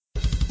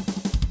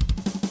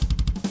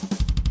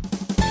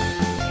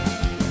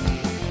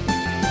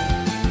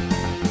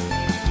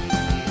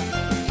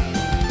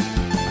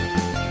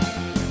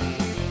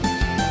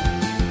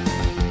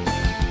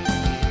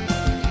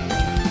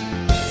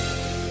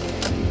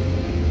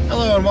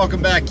Hello and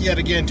welcome back yet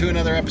again to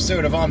another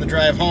episode of On the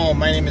Drive Home.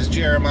 My name is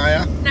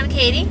Jeremiah. And I'm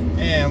Katie.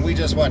 And we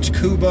just watched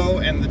Kubo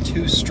and the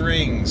Two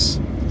Strings.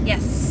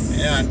 Yes.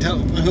 Yeah, tell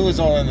who was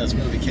all in this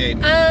movie, Kate?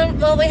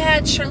 Well, we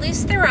had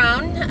Charlize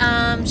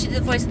Theron. She did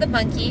the voice of the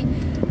monkey.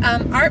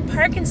 Art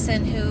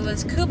Parkinson, who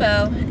was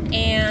Kubo,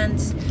 and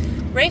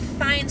Ralph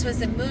Fiennes was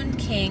the Moon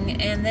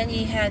King, and then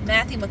you had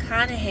Matthew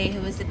McConaughey,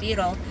 who was the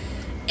Beetle.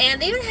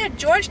 And they even had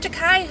George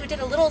Takei, who did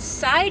a little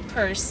side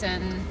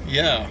person.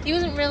 Yeah. He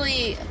wasn't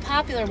really a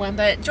popular one,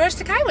 but George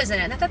Takei was in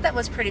it, and I thought that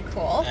was pretty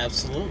cool.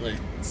 Absolutely.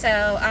 So,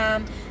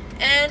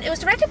 and it was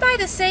directed by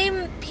the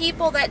same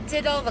people that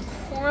did all the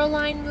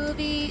Coraline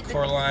movie.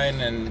 Coraline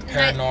and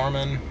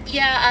Paranorman.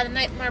 Yeah, The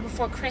Nightmare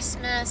Before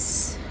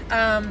Christmas.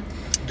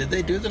 Did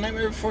they do The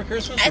Nightmare Before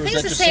Christmas, I or was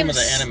think that it's just some of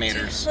the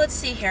animators? Let's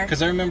see here.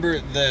 Because I remember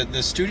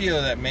the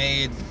studio that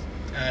made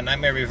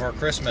Nightmare Before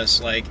Christmas,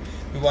 like,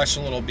 we watched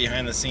a little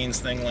behind-the-scenes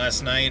thing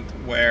last night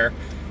where,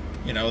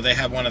 you know, they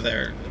have one of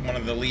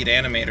the lead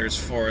animators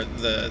for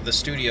the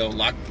studio,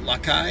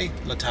 Latai,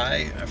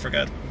 I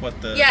forgot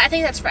what the... Yeah, I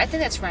think that's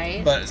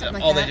right. But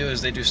all they do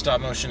is they do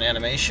stop-motion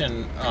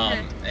animation,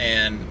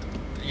 and,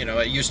 you know,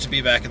 it used to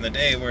be back in the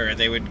day where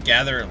they would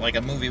gather, like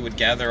a movie would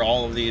gather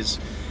all of these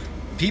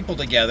people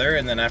together,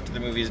 and then after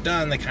the movie's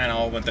done, they kind of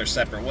all went their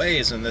separate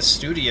ways, and this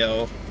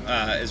studio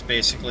is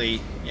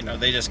basically, you know,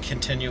 they just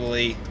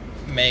continually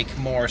make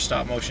more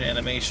stop-motion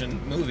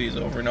animation movies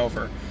over and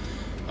over.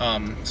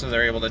 So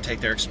they're able to take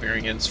their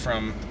experience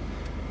from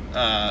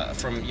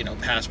you know,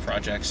 past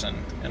projects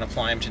and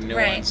apply them to new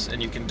ones,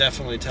 and you can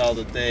definitely tell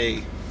that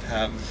they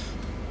have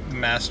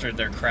mastered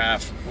their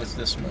craft with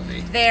this movie.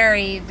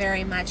 Very,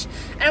 very much.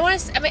 And I want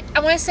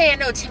to say I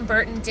know Tim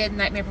Burton did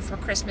Nightmare Before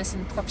Christmas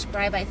and Corpse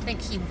Bride, but I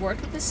think he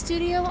worked with the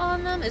studio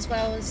on them as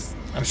well as...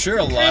 I'm sure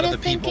a lot of the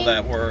people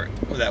that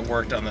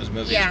worked on those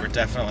movies were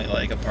definitely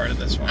like a part of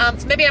this one.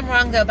 So maybe I'm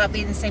wrong though about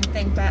being the same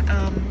thing, but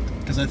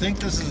because I think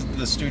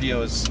the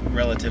studio is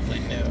relatively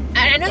new.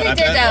 I know they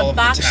did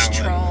Box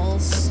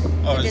Trolls.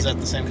 Oh, is that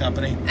the same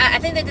company? I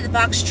think they did the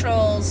Box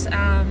Trolls.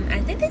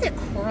 I think they did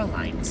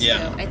Coraline too.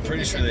 Yeah, I'm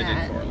pretty sure they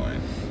did Coraline.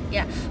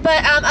 Yeah,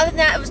 but other than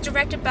that, it was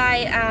directed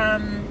by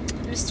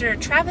Mr.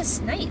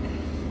 Travis Knight.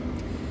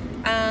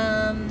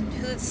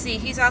 Let's see,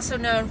 he's also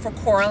known for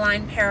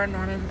Coraline,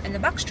 Paranorman, and the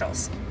Box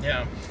Trolls.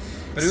 Yeah.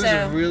 But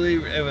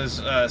it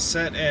was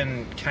set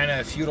in kind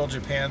of feudal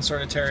Japan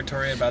sort of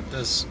territory about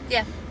this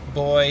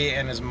boy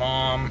and his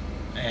mom,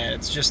 and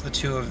it's just the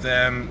two of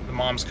them. The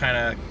mom's kind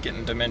of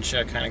getting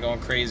dementia, kind of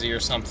going crazy or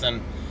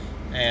something,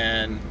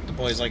 and the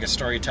boy's like a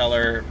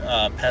storyteller,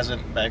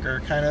 peasant, beggar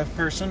kind of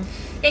person.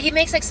 Yeah, he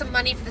makes like some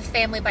money for the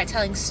family by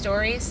telling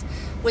stories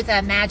with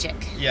magic.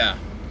 Yeah.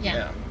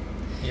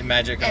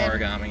 Magic and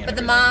origami and But everything.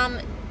 the mom,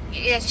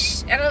 I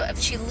don't know if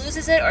she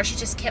loses it or she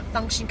just can't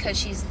function because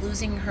she's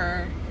losing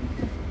her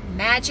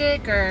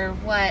magic or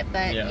what,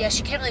 but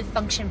she can't really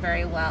function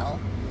very well,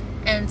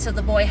 and so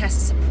the boy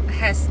has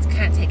to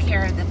kind of take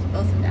care of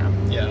both of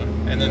them. Yeah,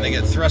 and then they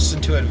get thrust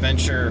into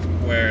adventure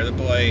where the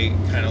boy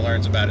kind of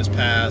learns about his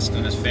past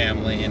and his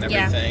family and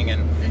everything,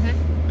 and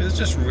it was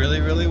just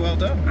really, really well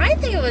done. I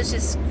think it was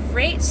just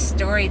great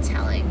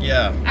storytelling.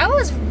 Yeah, I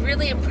was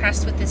really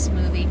impressed with this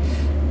movie.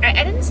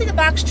 I didn't see the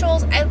Box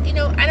Trolls. I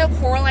know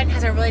Coraline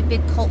has a really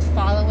big cult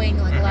following.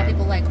 Like a lot of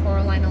people like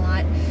Coraline a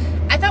lot.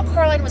 I thought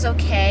Coraline was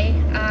okay,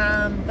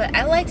 but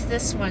I liked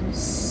this one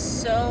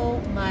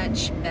so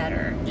much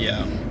better.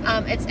 Yeah.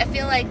 I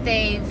feel like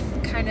they've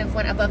kind of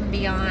went above and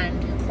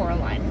beyond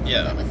Coraline a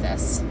little bit with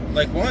this.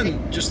 Like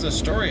just the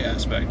story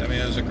aspect. I mean,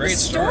 it was a great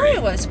story. The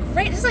story was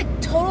great. This is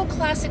like total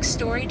classic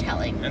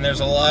storytelling. And there's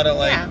a lot of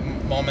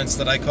moments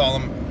that I call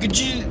them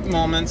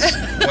moments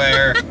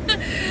where,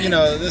 you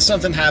know,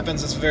 something happens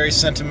that's very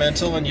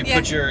sentimental, and you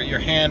put your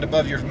hand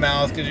above your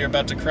mouth because you're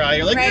about to cry.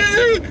 You're like,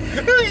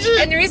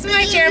 And the reason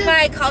why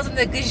Jeremiah calls them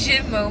the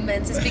gajim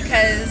moments is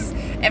because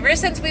ever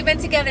since we've been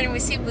together and we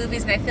see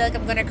movies and I feel like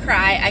I'm going to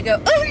cry, I go,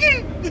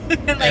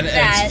 and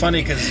it's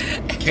funny because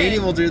Katie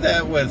will do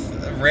that with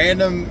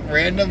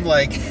random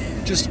like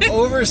just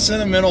over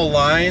sentimental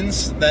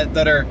lines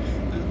that are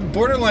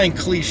borderline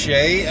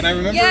cliche. And I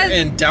remember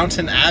in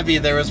Downton Abbey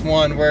there was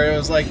one where it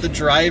was like the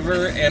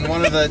driver and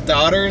one of the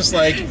daughters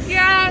like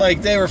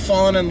they were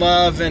falling in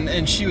love,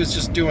 and she was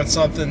just doing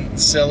something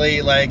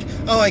silly like,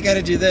 oh, I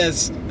gotta do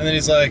this, and then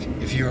he's like,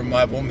 if you were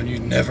my woman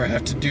you'd never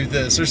have to do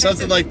this, or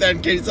something like that,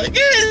 and Katie's like,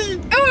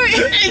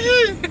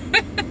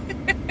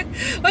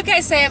 what can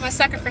I say? I'm a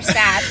sucker for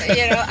sap.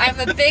 You know, I'm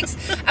a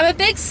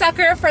big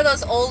sucker for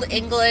those old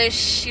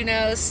English, you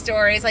know,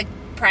 stories like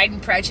Pride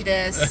and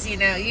Prejudice, you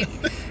know,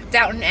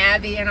 Downton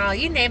Abbey and all,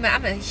 you name it.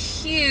 I'm a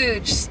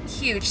huge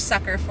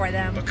sucker for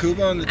them. But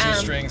Kubo and the Two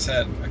Strings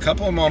had a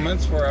couple of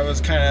moments where I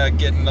was kind of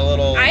getting a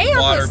little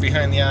water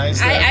behind the eyes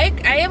there.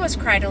 I almost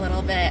cried a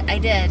little bit. I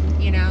did,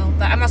 you know,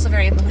 but I'm also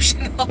very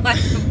emotional all the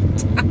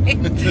time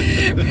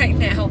right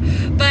now.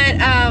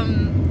 But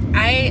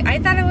I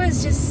thought it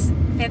was just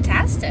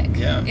fantastic.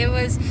 Yeah. It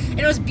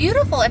was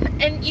beautiful,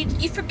 and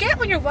you forget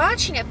when you're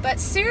watching it, but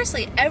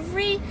seriously,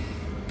 every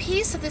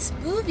piece of this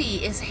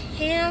movie is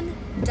hand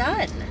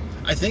done.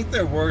 I think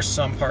there were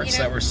some parts You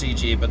know? that were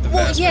CG, but the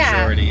Well, vast yeah.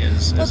 majority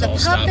is Well, the all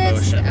stop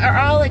puppets motion. are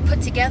all like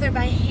put together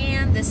by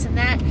hand, this and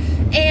that,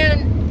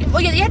 and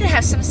well, you had to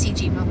have some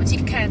CG moments. You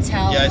could kind of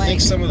tell. Yeah, I like, think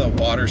some of the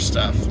water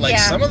stuff, like Yeah.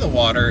 some of the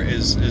water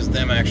is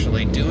them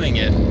actually doing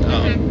it,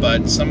 Mhm.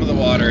 but some of the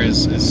water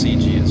is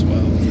CG as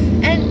well.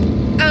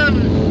 And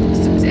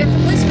at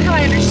least from how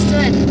I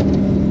understood,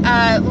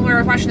 when we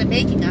were watching the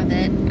making of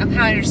it,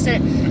 how I understood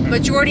it,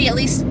 majority, at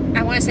least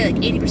I want to say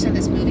like 80% of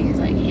this movie is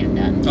like hand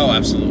done. Oh,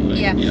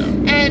 absolutely. Yeah. Yeah.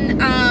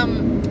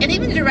 And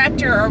even the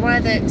director or one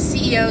of the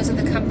CEOs of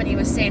the company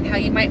was saying how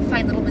you might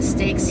find little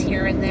mistakes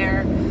here and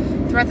there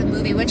throughout the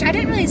movie, which I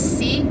didn't really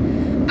see.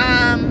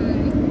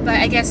 But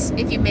I guess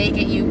if you make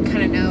it, you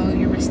kind of know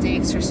your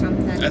mistakes or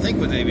something. I think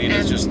what they mean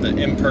is just the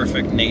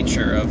imperfect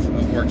nature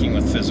of working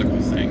with physical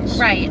things.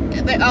 Right,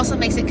 but also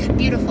makes it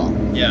beautiful.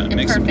 Yeah, it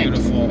makes it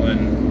beautiful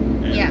and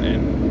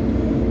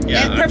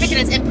perfect in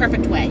its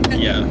imperfect way.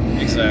 Yeah,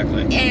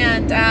 exactly.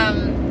 And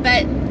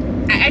but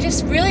I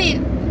just really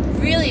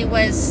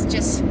was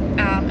just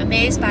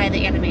amazed by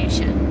the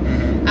animation.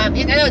 Mm-hmm.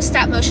 And I know it's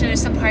stop motion, and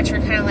some parts were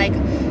kind of like,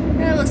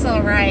 it looks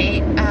all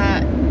right.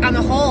 On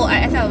the whole,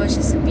 I thought it was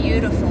just a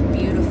beautiful,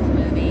 beautiful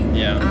movie.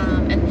 Yeah.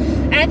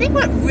 And I think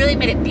what really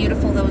made it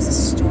beautiful though was the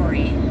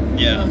story.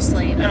 Yeah.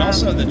 Mostly. And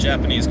also the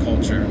Japanese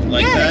culture.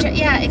 Like that.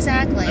 Yeah,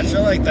 exactly. I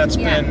feel like that's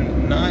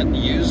been not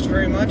used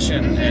very much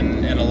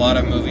in a lot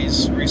of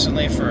movies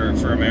recently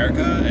for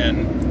America,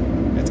 and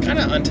it's kind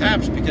of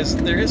untapped because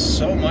there is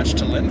so much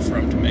to learn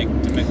from to make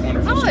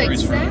wonderful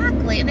stories from.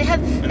 Exactly. And they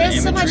have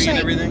so much and like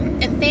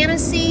everything. And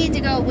fantasy to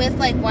go with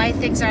like why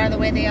things are the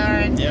way they are,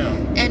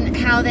 and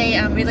how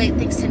they relate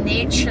things to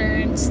nature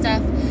and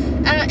stuff.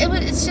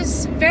 It's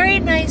just very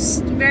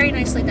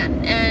nicely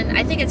done, and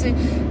I think it's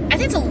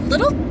a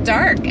little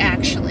dark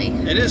actually.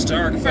 It is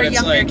dark for but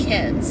younger it's like,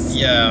 kids.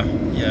 Yeah.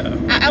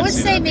 I would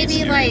say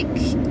maybe like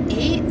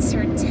 8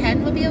 or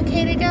 10 would be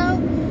okay to go.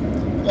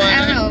 Well,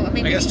 I don't know.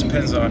 Maybe I guess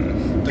depends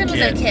on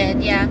the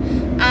kid. Yeah.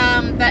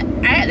 But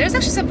there's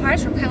actually some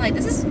parts where I'm kind of like,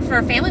 this is for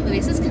a family movie.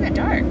 This is kind of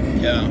dark.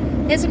 Yeah.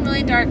 It has some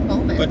really dark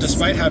moments. But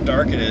despite how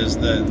dark it is,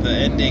 the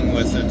ending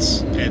with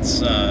its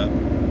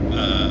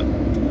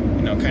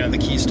kind of the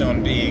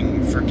keystone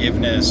being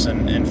forgiveness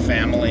and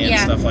family and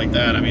stuff like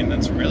that. I mean, it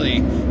was really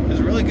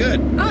good.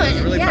 Oh, it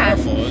was really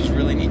powerful. It was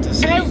really neat to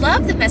see. And I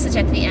love the message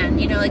at the end.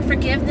 Like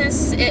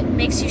forgiveness, it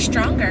makes you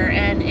stronger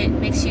and it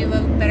makes you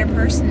a better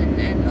person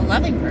and a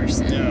loving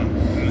person. Yeah,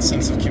 and the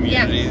sense of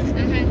community.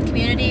 Yeah,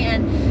 community,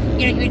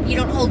 and you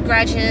don't hold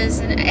grudges,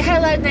 and it had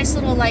a lot of nice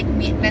little like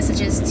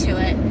messages to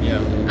it. Yeah.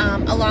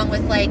 Along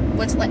with like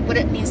what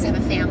it means to have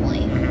a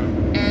family,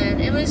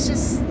 and it was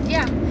just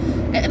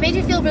it made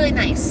you feel really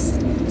nice.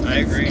 I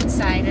agree.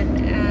 Inside,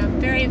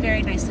 and very,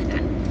 very nicely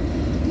done.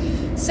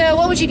 So,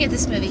 what would you give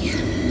this movie?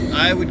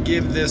 I would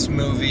give this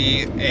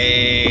movie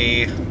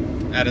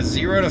out of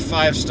 0 to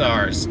 5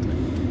 stars.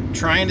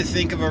 Trying to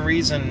think of a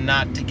reason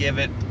not to give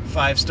it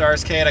 5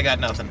 stars, Kate. I got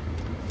nothing.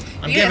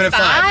 I'm giving it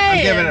 5.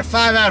 I'm giving it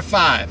 5 out of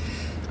 5.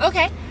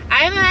 Okay,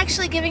 I'm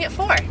actually giving it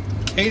 4.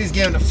 Kate is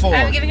giving it 4.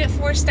 I'm giving it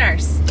 4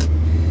 stars.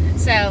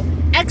 So,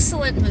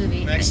 excellent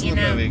movie. Excellent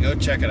movie. Go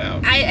check it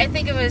out. I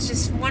think it was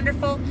just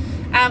wonderful.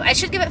 I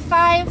should give it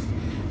 5.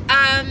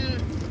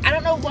 I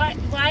don't know why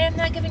I'm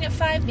not giving it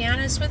 5. To be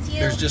honest with you,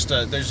 there's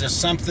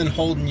just something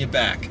holding you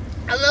back.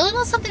 A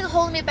little something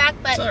holding me back,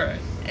 but it's all right.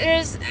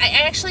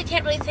 I actually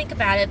can't really think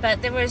about it.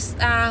 But there was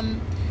I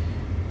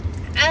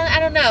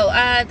don't know.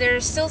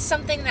 There's still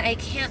something that I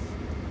can't.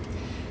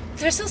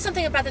 There's still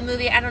something about the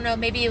movie. I don't know.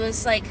 Maybe it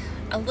was like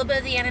a little bit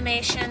of the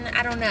animation.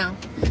 I don't know.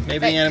 Maybe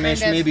the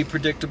animation, maybe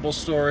predictable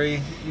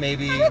story,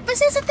 maybe. But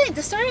that's the thing.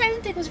 The story I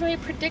didn't think was very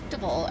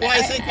predictable. Well,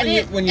 I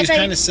think when you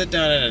kind of sit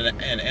down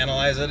and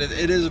analyze it,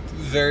 it is a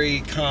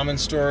very common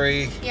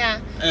story.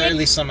 Yeah. At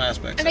least some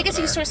aspects. And I guess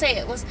you could sort of say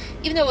it was,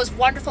 even though it was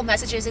wonderful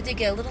messages, it did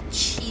get a little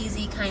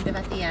cheesy kind of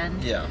at the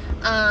end. Yeah.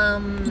 All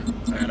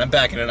right, I'm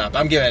backing it up.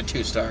 I'm giving it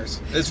 2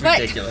 stars. It's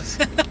ridiculous.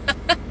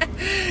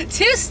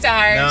 2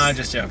 stars. No, I'm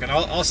just joking.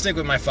 I'll stick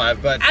with my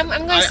 5, but I'm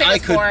going to stick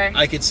with 4.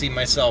 I could see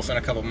myself in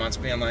a couple months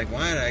being like,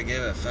 why did I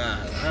give it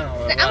 5? I don't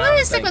know. I'm going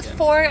to stick with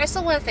 4. I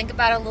still want to think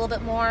about it a little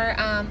bit more.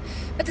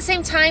 But at the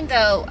same time,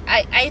 though,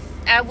 I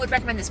would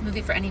recommend this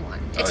movie for anyone,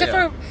 except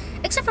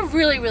for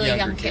really, really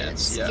young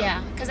kids.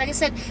 Yeah, because like I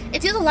said,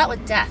 it deals a lot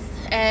with death,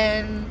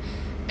 and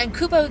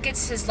Kubo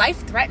gets his life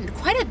threatened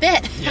quite a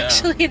bit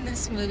actually in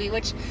this movie,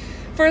 which.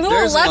 For a little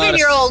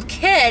 11-year-old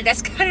kid,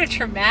 that's kind of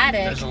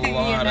traumatic. There's a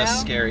lot of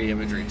scary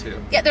imagery,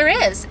 too. Yeah, there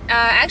is.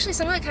 Actually,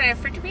 some of it kind of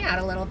freaked me out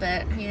a little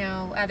bit. They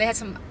had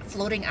some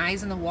floating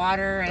eyes in the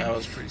water, and that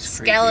was pretty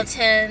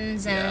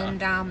skeletons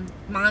and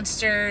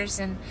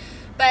monsters.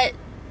 But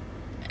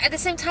at the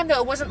same time, though,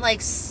 it wasn't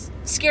like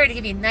scary to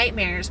give you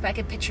nightmares, but I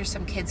could picture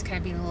some kids kind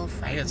of being a little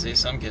frightened. I could see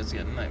some kids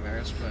getting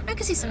nightmares, but I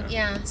could see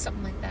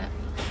something like that.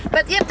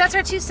 But yep, that's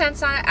our 2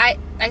 cents on it.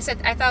 I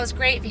said I thought it was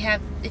great.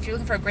 If you're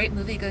looking for a great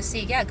movie to go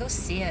see, go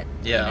see it.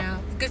 Yeah,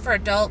 good for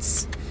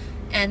adults,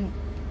 and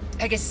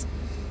I guess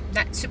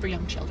not super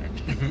young children.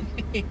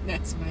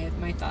 That's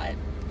my thought.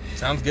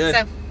 Sounds good.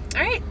 So,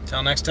 all right.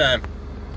 Till next time.